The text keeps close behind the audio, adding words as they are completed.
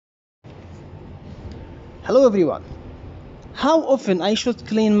Hello everyone. How often I should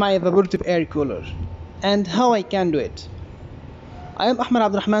clean my evaporative air cooler and how I can do it? I am Ahmed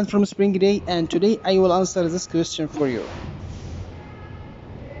Abdurrahman from Spring Day and today I will answer this question for you.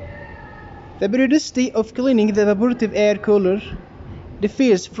 The periodicity of cleaning the evaporative air cooler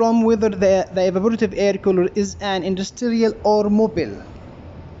differs from whether the evaporative air cooler is an industrial or mobile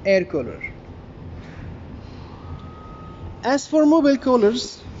air cooler. As for mobile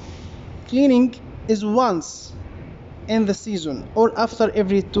coolers, cleaning is once in the season or after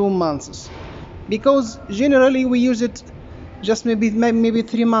every 2 months because generally we use it just maybe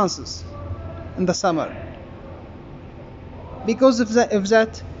 3 months in the summer. Because of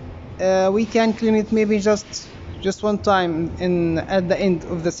that, we can clean it maybe just one time in at the end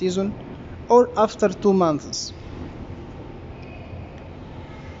of the season or after 2 months.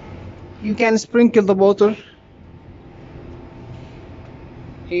 You can sprinkle the water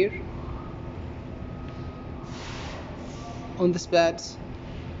here on this pads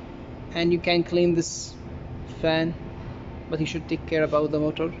and you can clean this fan, but you should take care about the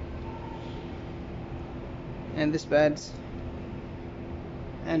motor and this pads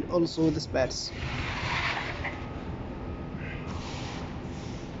and also this pads.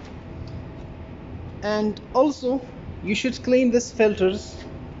 And also you should clean this filters,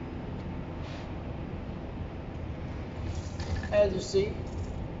 as you see,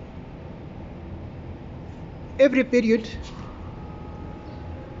 every period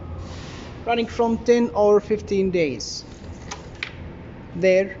running from 10 or 15 days,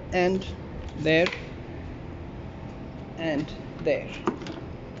 there and there and there.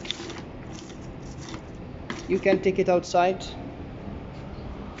 You can take it outside,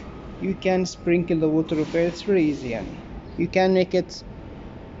 you can sprinkle the water over it. It's very easy, and you can make it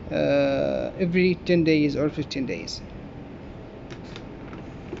every 10 days or 15 days.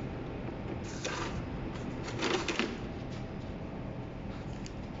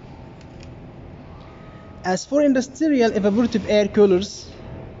 As for industrial evaporative air coolers,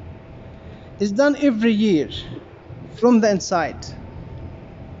 it's done every year from the inside.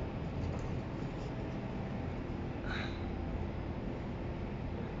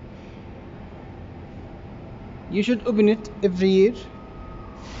 You should open it every year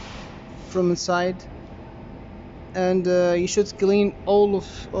from inside, and you should clean all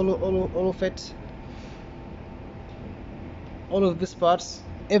of it, all of these parts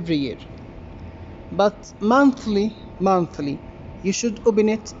every year. But monthly you should open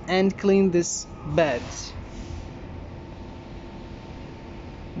it and clean this pads,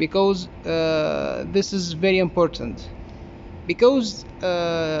 because this is very important, because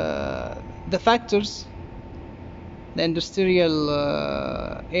the factors, the industrial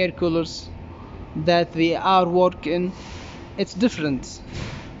air coolers that they are working, it's different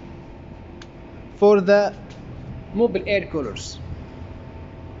for the mobile air coolers.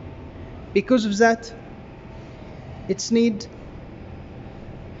 Because of that, it's need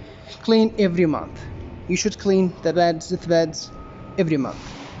clean every month. You should clean the pads every month.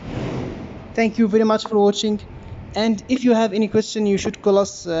 Thank you very much for watching, and if you have any question, you should call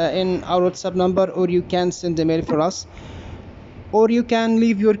us in our WhatsApp number, or you can send a mail for us, or you can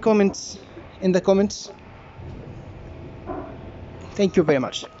leave your comments in the comments. Thank you very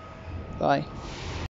much. Bye.